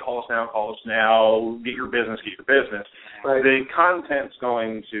of, hey, call us now, get your business. Right. The content's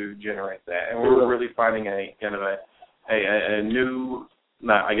going to generate that, and we're really finding a kind of a new,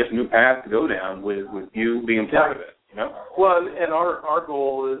 new path to go down with you being part of it, you know? Well, and our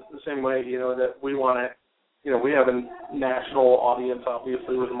goal is the same way, that we want to, we have a national audience,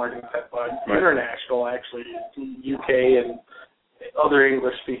 obviously, with the Marketing Tech Blog, international, actually, UK and other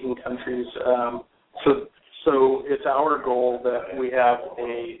English-speaking countries. So it's our goal that we have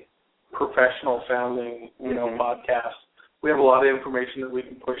a professional-sounding, podcast. We have a lot of information that we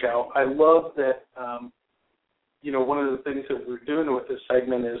can push out. I love that, one of the things that we're doing with this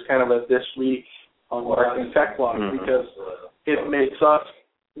segment is kind of a This Week on Marketing Tech Blog, because it makes us,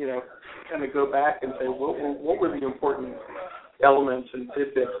 kind of go back and say, what were the important elements and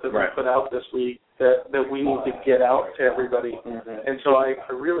tidbits that we put out this week that we need to get out to everybody. And so I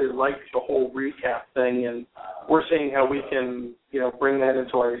really like the whole recap thing, and we're seeing how we can, bring that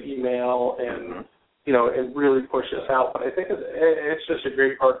into our email and, and really push this out. But I think it's just a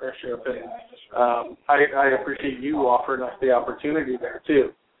great partnership, and I appreciate you offering us the opportunity there,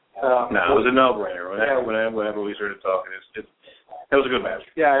 too. It was a no-brainer. Whenever we started talking, it was a good match.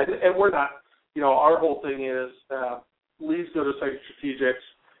 Yeah, and we're not, our whole thing is, please go to Site Strategics.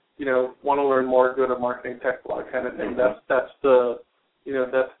 Want to learn more, go to Marketing Tech Blog kind of thing. That's the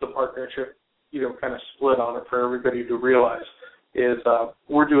partnership, kind of split on it for everybody to realize. is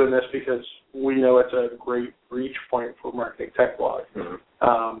we're doing this because we know it's a great reach point for Marketing Tech Blog.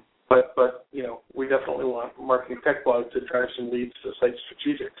 Mm-hmm. But we definitely want Marketing Tech Blog to drive some leads to Site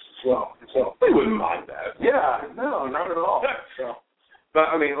Strategics as well. So we wouldn't mind that. Yeah, no, not at all. So. But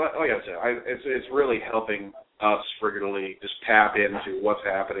I mean, like I said, it's really helping us regularly just tap into what's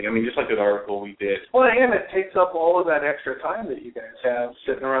happening. I mean, just like that article we did. Well, and it takes up all of that extra time that you guys have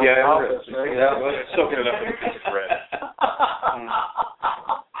sitting around the office, right? Yeah, it's soaking it up in a piece of bread.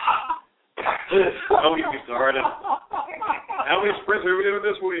 Don't get me started. How many sprints are we doing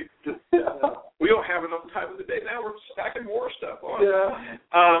this week? We don't have enough time in the day now. We're stacking more stuff on. Yeah.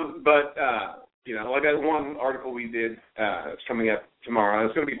 But like that one article we did, it's coming up tomorrow.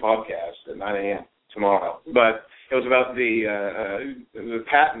 It's going to be podcast at 9 a.m. tomorrow. But it was about the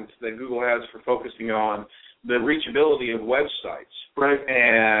patent that Google has for focusing on the reachability of websites, right,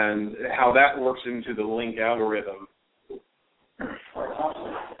 and how that works into the link algorithm.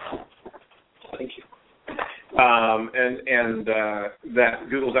 Thank you. And that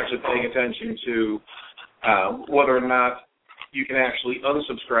Google's actually paying attention to whether or not you can actually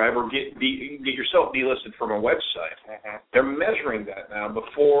unsubscribe or get yourself delisted from a website. Mm-hmm. They're measuring that now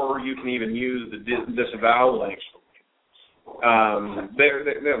before you can even use the disavow links.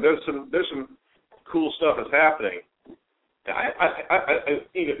 There's some cool stuff that's happening. I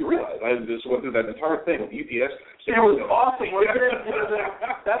you realize I just went through that entire thing with UPS. It was awesome.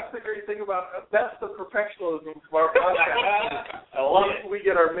 That's the great thing that's the professionalism of our podcast. I love it. We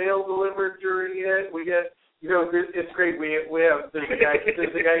get our mail delivered during it. We get, it's great. We have there's a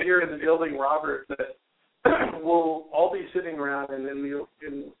guy here in the building, Robert, that we'll all be sitting around, and in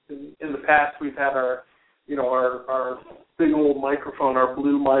the past we've had our big old microphone, our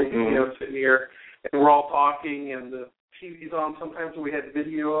blue mic, sitting here, and we're all talking, and the TV's on. Sometimes we had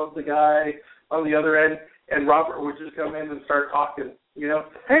video of the guy on the other end, and Robert would just come in and start talking.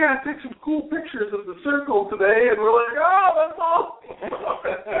 Hey, I took some cool pictures of the circle today, and we're like, oh, that's awesome.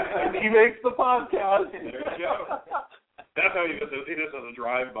 And he makes the podcast. There you go. That's how he does a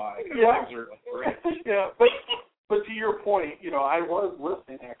drive-by. Yeah. Things are great. Yeah, but to your point, I was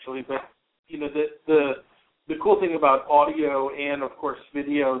listening actually, but the cool thing about audio and of course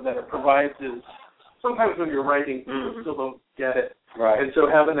video that it provides is sometimes when you're writing, people still don't get it. Right. And so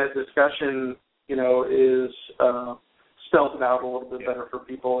having that discussion, is spells it out a little bit better for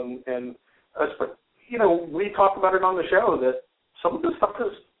people. And us, but we talk about it on the show that some of this stuff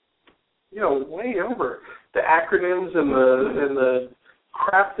is, way over. The acronyms and the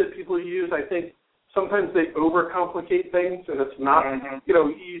crap that people use, I think sometimes they overcomplicate things, and it's not.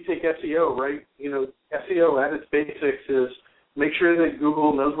 You take SEO, right? SEO at its basics is make sure that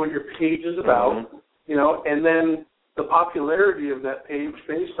Google knows what your page is about. And then the popularity of that page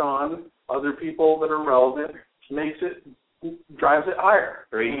based on other people that are relevant drives it higher.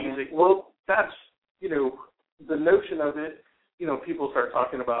 Very easy. Well, that's, the notion of it, people start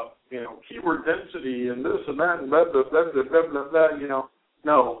talking about, keyword density and this and that and blah, blah, blah, blah, blah, blah, blah,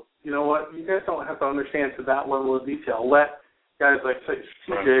 No, you know what? You guys don't have to understand to that level of detail. Let guys like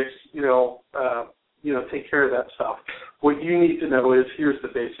strategics, take care of that stuff. What you need to know is here's the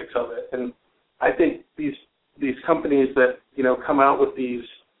basics of it. And I think these companies that, come out with these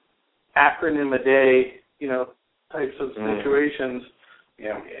acronym a day, types of situations,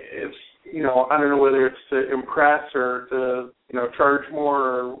 it's, I don't know whether it's to impress or to, charge more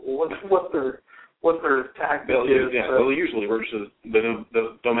or what their tactic is. Yeah, well, usually we're just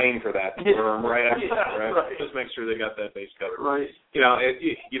the domain for that term, right? Right. Just make sure they got that base covered. Right.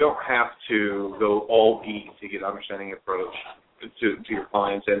 You don't have to go all geek to get understanding approach to your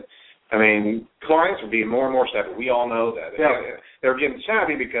clients. And I mean, clients are being more and more savvy. We all know that. Yeah. They're getting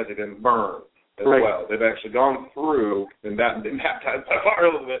savvy because they've been burned as well. They've actually gone through and been baptized by fire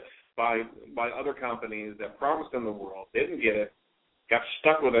a little bit by other companies that promised them the world, didn't get it, got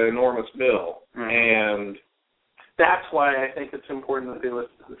stuck with an enormous bill, and that's why I think it's important that they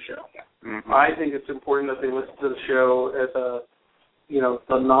listen to the show. I think it's important that they listen to the show as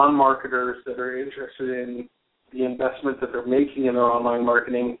the non-marketers that are interested in the investment that they're making in their online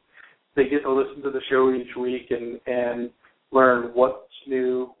marketing. They get to listen to the show each week and learn what's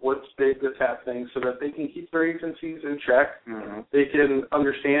new, what's big that's happening, so that they can keep their agencies in check. They can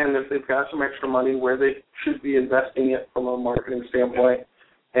understand if they've got some extra money where they should be investing it from a marketing standpoint.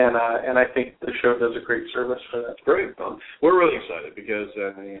 And I think the show does a great service for that. Great. We're really excited because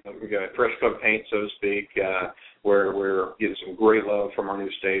we got fresh cut paint, so to speak. We're getting some great love from our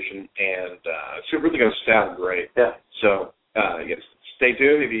new station, and it's really going to sound great. Yeah. So stay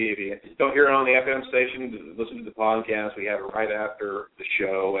tuned. If you don't hear it on the FM station, listen to the podcast. We have it right after the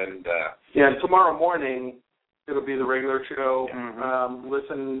show. And and tomorrow morning, It'll be the regular show.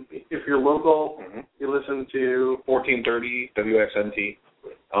 Listen, if you're local, you listen to 1430 WXNT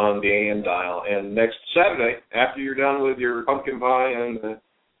on the AM dial. And next Saturday, after you're done with your pumpkin pie and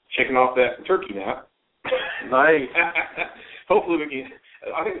shaking off that turkey nap, nice. Hopefully we can.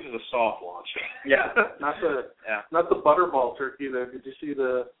 I think this is a soft launch. Yeah, not the butterball turkey though. Did you see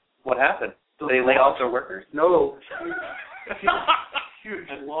what happened? Did they lay off their workers? No. Huge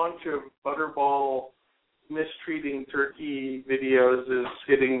launch of butterball mistreating turkey videos is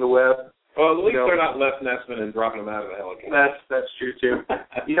hitting the web. Well, at least they're not left nesting and dropping them out of the helicopter. That's true too.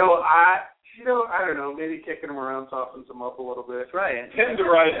 I don't know, maybe kicking them around softens them up a little bit. That's right.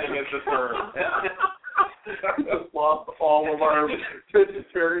 Tenderizing is the term. We just lost all of our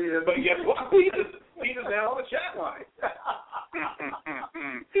vegetarians. But guess what? Pete is now on the chat line.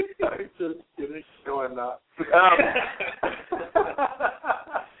 I'm just kidding. No, I'm not.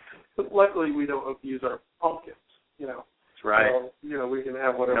 Luckily, we don't use our pumpkins, That's right. So, we can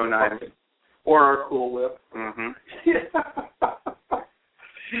have whatever. No knives. Or our Cool Whip. No,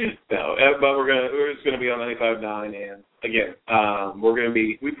 but it's gonna be on 95.9, and again,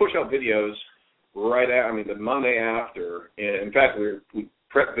 we push out videos the Monday after, and in fact we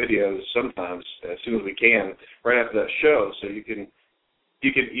prep videos sometimes as soon as we can right after that show, so you can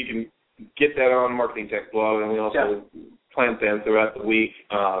get that on Marketing Tech Blog, and we also plant them throughout the week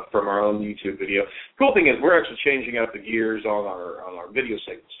from our own YouTube video. Cool thing is we're actually changing up the gears on our video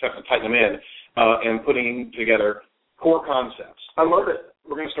segments, tightening them in, and putting together core concepts. I love it.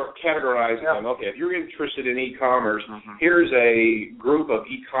 We're going to start categorizing them. Okay, if you're interested in e-commerce, here's a group of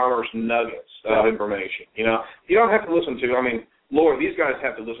e-commerce nuggets of information. You don't have to listen to, Lord, these guys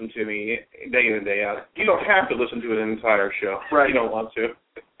have to listen to me day in and day out. You don't have to listen to an entire show. Right. You don't want to.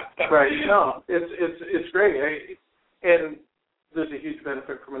 Right. No, it's great. And there's a huge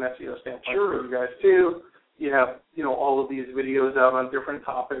benefit from an SEO standpoint for you guys, too. You have, all of these videos out on different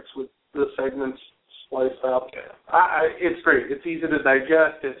topics with the segments spliced up. It's great. It's easy to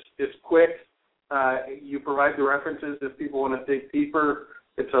digest. It's quick. You provide the references if people want to dig deeper.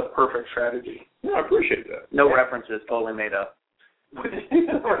 It's a perfect strategy. Yeah, I appreciate that. No references, totally made up. We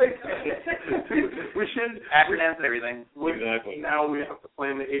should acronyms and everything. Exactly. Now we have to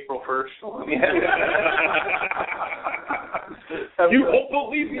plan the April 1st. You won't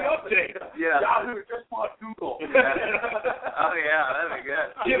believe the update. Yeah. Yahoo just bought Google. Oh yeah, that'd be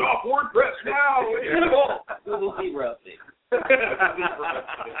good. Get off WordPress now. Google Zebra update.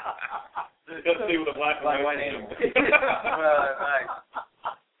 Let's see what a black and white animal.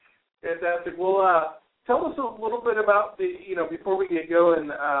 Fantastic. Well, tell us a little bit about before we get going,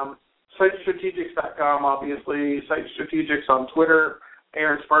 SiteStrategics.com, obviously, Site Strategics on Twitter,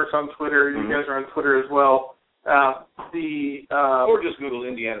 Erin Sparks on Twitter, you guys are on Twitter as well. Or just Google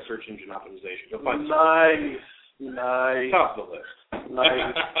Indiana Search Engine Optimization. You'll find Nice. Top of the list.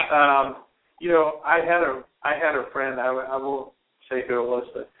 Nice. I had a friend, I won't say who it was,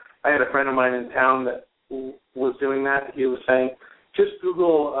 but I had a friend of mine in town that was doing that. He was saying, just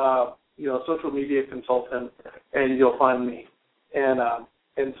Google social media consultant, and you'll find me.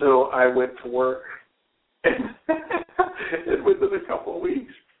 And so I went to work, and within a couple of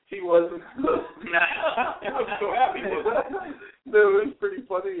weeks, he wasn't. I was so happy with that. No, it was pretty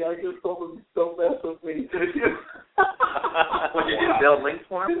funny. I just told him, don't mess with me. What, did you build links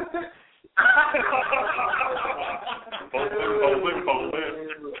for him?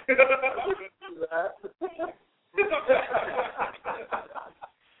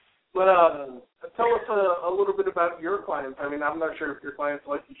 But tell us a little bit about your clients. I'm not sure if your clients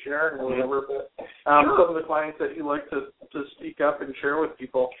like you sharing or whatever, but some of the clients that you like to speak up and share with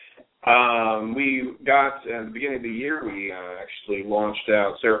people. We got, at the beginning of the year, we actually launched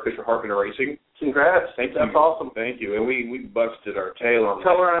out Sarah Fisher Harpin Racing. Congrats. Thank you. That's awesome. Thank you. And we busted our tail on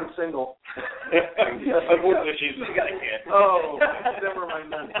Tell her I'm single. Unfortunately, she's got a kid. Oh, never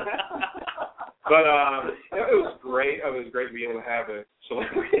mind then. But it was great. It was great to be able to have a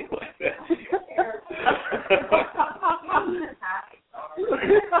celebrity like that.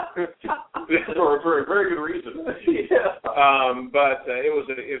 For a very, very good reason. Yeah. But it was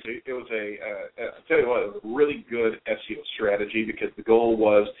a I'll tell you what, it was a really good SEO strategy because the goal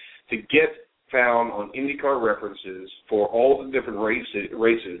was to get found on IndyCar references for all the different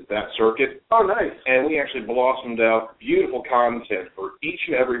races, that circuit. Oh, nice. And we actually blossomed out beautiful content for each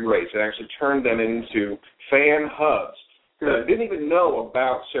and every race and actually turned them into fan hubs that didn't even know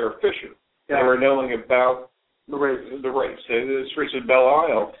about Sarah Fisher. Yeah. They were knowing about The race. The streets of Belle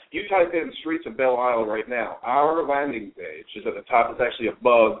Isle. You type in streets of Belle Isle right now. Our landing page is at the top. It's actually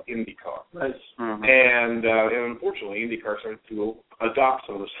above IndyCar. Nice. Mm-hmm. And unfortunately, IndyCar started to adopt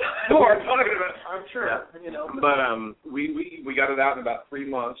some of the stuff we're talking about. I'm sure. Yeah. But we got it out in about 3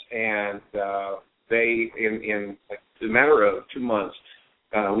 months, and they in like a matter of 2 months.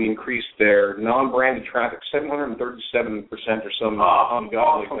 We increased their non-branded traffic 737% or some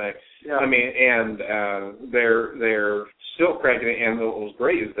ungodly thing. Yeah. I mean, and they're still cranking it. And what was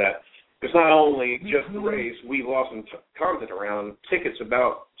great is that it's not only just the race. We lost some content around tickets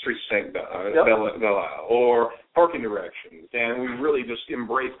about Streets of St. Belle Isle or parking directions, and we really just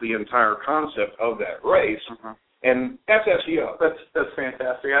embraced the entire concept of that race. Mm-hmm. And that's SEO. That's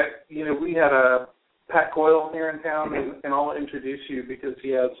fantastic. We had a Pat Coyle here in town, and I'll introduce you because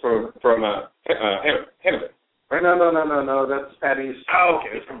he has from Hennepin. Right? No, that's Patty's. Oh,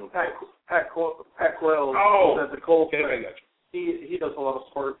 okay. Pat Coyle at the Colt. Okay, I got you. He does a lot of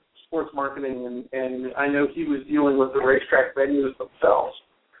sports marketing, and I know he was dealing with the racetrack venues themselves.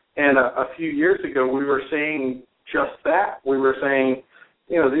 And a few years ago, we were saying just that. We were saying,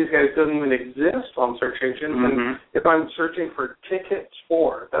 these guys don't even exist on search engines. Mm-hmm. And if I'm searching for tickets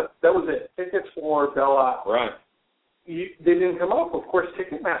for, that was it, tickets for Belle Isle. Right. They didn't come up. Of course,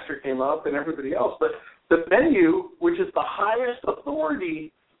 Ticketmaster came up and everybody else. But the venue, which is the highest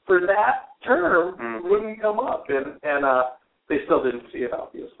authority for that term, wouldn't come up. And they still didn't see it,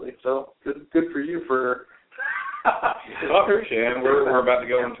 obviously. So good for you for... Well, appreciate it. And we're about to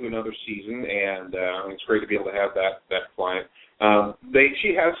go into another season, and it's great to be able to have that client.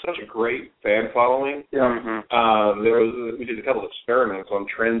 She has such a great fan following. Yeah. Mm-hmm. We did a couple of experiments on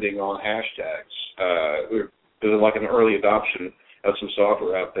trending on hashtags. There was like an early adoption of some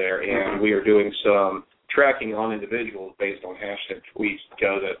software out there, and we are doing some tracking on individuals based on hashtag tweets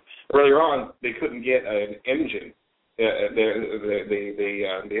because earlier on they couldn't get an engine.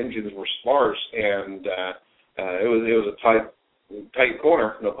 The engines were sparse, and it was a tight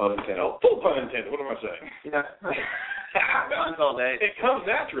corner, no pun intended. Oh, full pun intended. What am I saying? Yeah. All day. It comes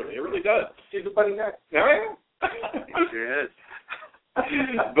naturally. It really does. She's a funny guy. No, I am. It sure is.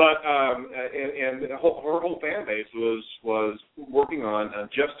 But and her whole fan base was working on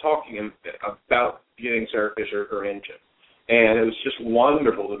just talking about getting Sarah Fisher her engine, and it was just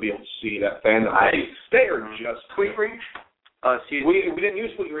wonderful to be able to see that fandom. They are just Tweet Reach. We didn't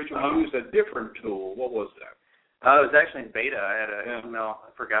use Tweet Reach. We used a different tool. What was that? It was actually in beta. I had an email. I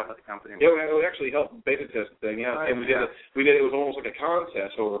forgot what the company was. Yeah, we actually helped beta test the thing. Yeah, and we did. It was almost like a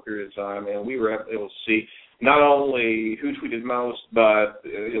contest over a period of time, and we were able to see not only who tweeted most, but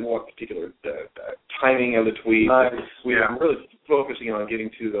in what particular timing of the tweet. Nice. We were really focusing on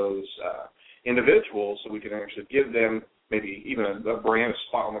getting to those individuals so we could actually give them maybe even a brand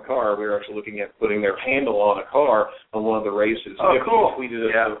spot on the car. We were actually looking at putting their handle on a car on one of the races. Oh, cool. Tweeted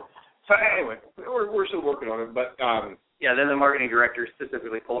it. Yeah. So anyway, we're still working on it, but then the marketing director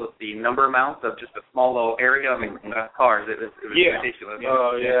specifically told us the number amounts of just a small little area. I mean, cars. It was ridiculous.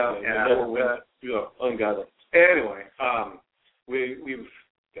 Oh yeah. Ungodly. Anyway, we've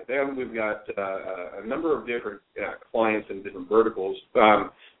got them. We've got a number of different clients in different verticals.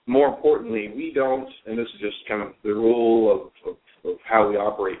 More importantly, we don't, and this is just kind of the rule of how we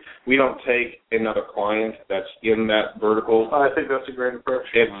operate, we don't take another client that's in that vertical. I think that's a great approach.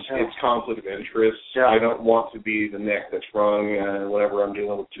 It's conflict of interest. Yeah. I don't want to be the neck that's wrung whenever I'm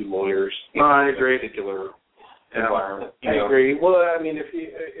dealing with two lawyers in I agree. a particular environment. I agree. Well, I mean,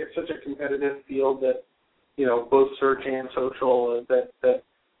 it's such a competitive field that, both search and social, that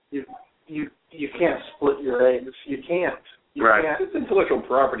you can't split your eggs. You can't. Right. It's intellectual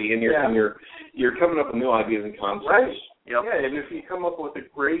property, and you're coming up with new ideas and concepts. Right. Yep. Yeah, and if you come up with a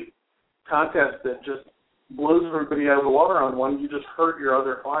great contest that just blows everybody out of the water on one, you just hurt your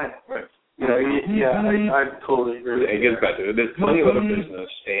other client. Right. I totally agree with you. It gets back to it. There's plenty of other business,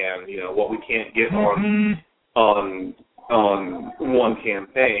 and what we can't get on one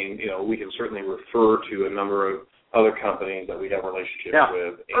campaign, we can certainly refer to a number of other companies that we have relationships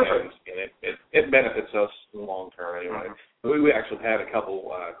with, and it benefits us in the long term anyway. We actually had a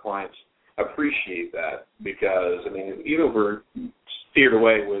couple clients appreciate that because, even if we're steered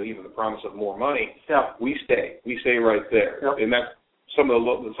away with even the promise of more money, we stay right there, and that's some of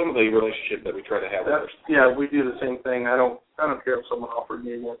the relationship that we try to have with others. Yeah, we do the same thing. I don't care if someone offered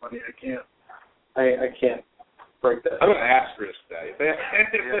me more money. I can't break that. I'm going to asterisk that.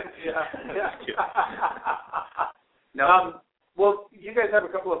 No. Well, you guys have a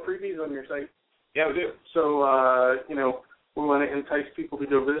couple of freebies on your site. Yeah, we do. So, we want to entice people to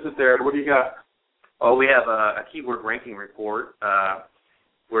go visit there. What do you got? Oh, we have a keyword ranking report.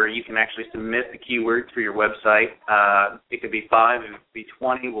 where you can actually submit the keywords for your website. It could be 5, it could be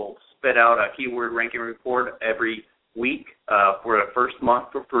 20. We'll spit out a keyword ranking report every week for the first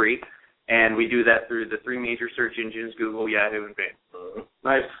month for free, and we do that through the 3 major search engines, Google, Yahoo, and Bing.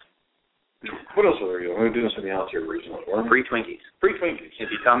 Nice. What else are we doing? We're doing something else here recently. Free Twinkies. Free Twinkies.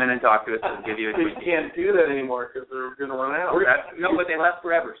 If you come in and talk to us, we'll give you a We Twinkie. can't do that anymore because they're going to run out. No, but they last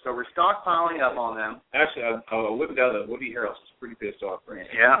forever, so we're stockpiling up on them. Actually, I whipped out Woody Harrelson's pretty pissed off.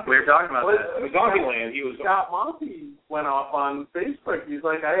 Yeah, we were talking about that. In Zombieland, he was... Scott Monty went off on Facebook. He's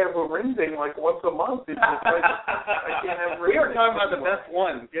like, I have a ring ding like once a month. He's just like, I can't have ring We were talking about the best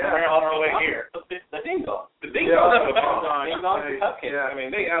one on our way here. The Ding Dong. The Ding Dong. Ding Dong cupcake. Yeah, I mean,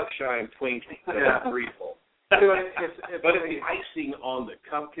 they outshine Twinkies. Threefold. But it's the icing on the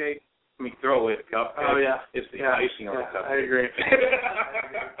cupcake. I mean, throw away the cupcake. Oh, yeah. It's the icing on the cupcake. I agree.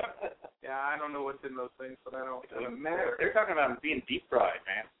 Yeah, I don't know what's in those things, but I don't. It doesn't matter. They're talking about them being deep fried,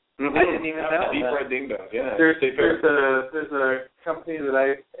 man. Mm-hmm. I didn't even know. Deep fried ding dongs, yeah. There's a company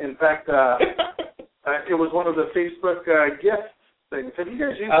that in fact, it was one of the Facebook gift things. Have you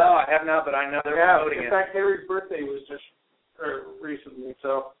guys used that? Oh, I have not, but I know they're promoting it. In fact, Harry's birthday was just recently,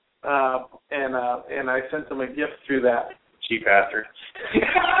 so and I sent him a gift through that. Cheap bastard.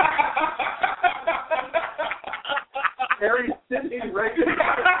 Harry's sitting right there.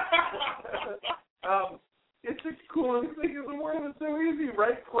 It's the coolest thing in the world. It's so easy.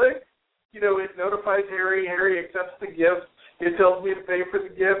 Right click, it notifies Harry. Harry accepts the gift. It tells me to pay for the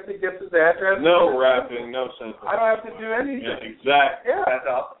gift. It gets his address. No wrapping, no sense. I don't have to do anything. Yeah, exactly. Yeah. That's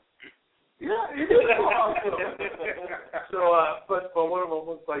awesome. Yeah, it is awesome. So, but one of them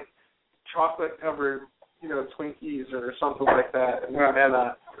was like chocolate covered, Twinkies or something like that, and I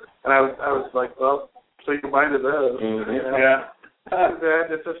was like, well, say goodbye to those. Mm-hmm. Yeah.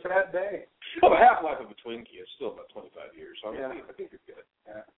 It's a sad day. Well, the half-life of a Twinkie is still about 25 years, so I think you're good.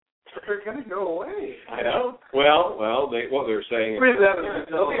 Yeah. But they're going to go away. I know. Well, what they're saying is...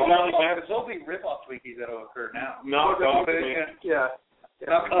 There'll be rip-off Twinkies that will occur now. Not Yeah.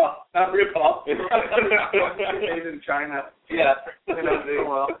 Not rip-off. Made in China. Yeah.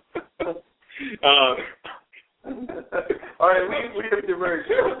 Well. All right, we have diverged.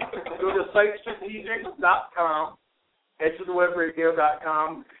 Go to sitestrategics.com,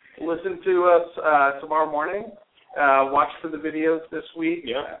 edgeofthewebradio.com. Listen to us tomorrow morning. Watch for the videos this week.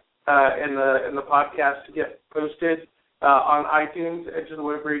 Yeah. And the podcast to get posted on iTunes, Edge of the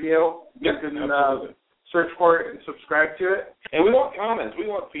Web Radio. You can search for it and subscribe to it. And we want comments. We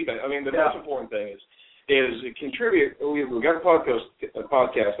want feedback. I mean, the most important thing is contribute. We've got a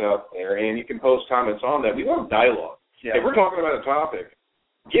podcast out there, and you can post comments on that. We want dialogue. Yeah. If we're talking about a topic,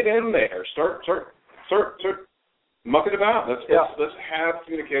 get in there. Start mucking about. Let's have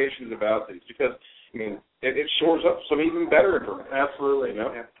communications about these because it shores up some even better information. Absolutely.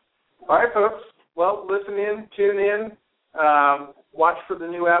 Yeah. All right, folks. Well, listen in, tune in, watch for the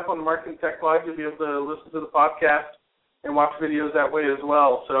new app on the Marketing Tech Blog. You'll be able to listen to the podcast and watch videos that way as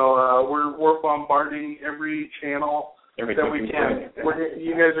well. So we're bombarding every channel that we can.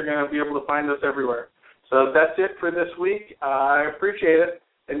 You guys are going to be able to find us everywhere. So that's it for this week. I appreciate it.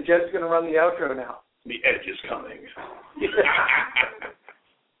 And Jed's going to run the outro now. The edge is coming.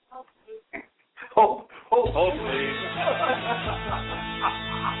 Hopefully.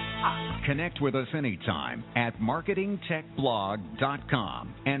 Connect with us anytime at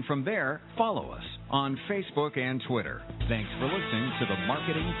marketingtechblog.com. And from there, follow us on Facebook and Twitter. Thanks for listening to the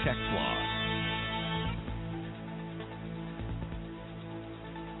Marketing Tech Blog.